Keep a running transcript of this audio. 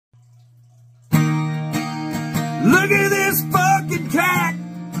Look at this fucking cat.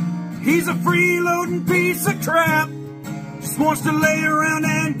 He's a freeloading piece of crap. Just wants to lay around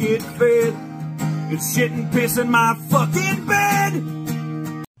and get fed. It's shit and piss in my fucking bed.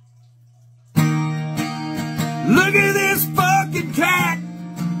 Look at this fucking cat.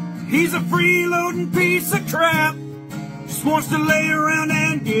 He's a freeloading piece of crap. Just wants to lay around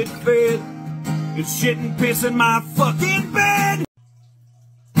and get fed. It's shit and piss in my fucking bed.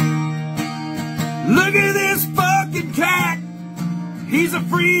 Look at this fucking cat. He's a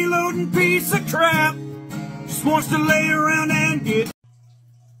freeloading piece of crap. Just wants to lay around and get.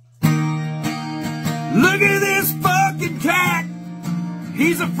 Look at this fucking cat.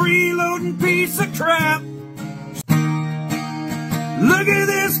 He's a freeloading piece of crap. Look at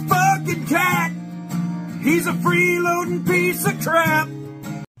this fucking cat. He's a freeloading piece of crap.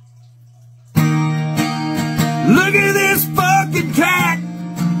 Look at this fucking cat.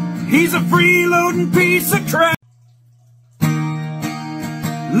 He's a freeloading piece of crap.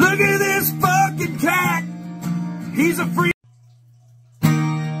 Look at this fucking cat. He's a free.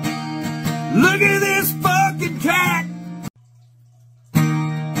 Look at this fucking cat.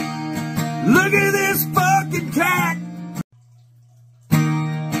 Look at this fucking cat.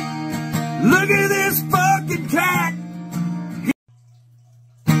 Look at this fucking cat.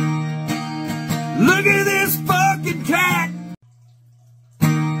 Look at this fucking cat.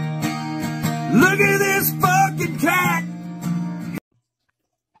 Look at this fucking cat.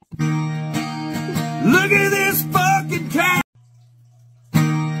 Look at this fucking cat.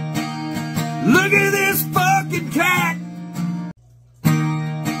 Look at this fucking cat.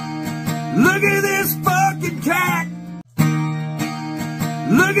 Look at this fucking cat.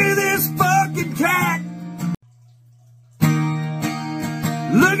 Look at this fucking cat.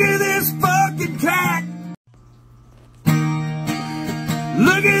 Look at this fucking cat.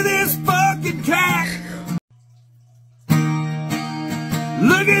 Look at this fucking cat.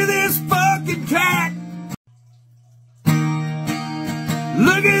 Look at this fucking cat.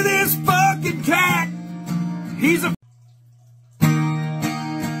 Look at this fucking cat. He's a.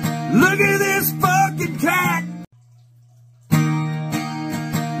 Look at this fucking cat.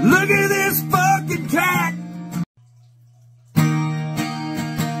 Look at this fucking cat.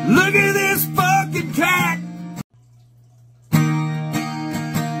 Look at this fucking cat.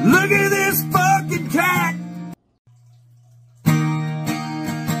 Look at this fucking cat.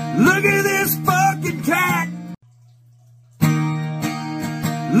 Look at this fucking cat.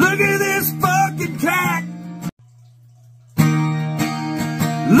 Look at this fucking cat.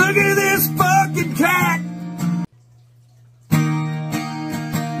 Look at this fucking cat.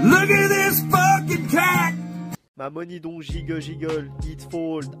 Look at this fucking cat. My money don't jiggle, it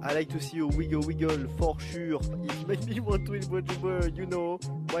fold. I like to see you wiggle, for sure. It makes me want to invisible, you know.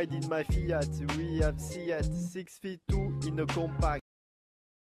 Why did my Fiat? We have Fiat 6'2" in a compact.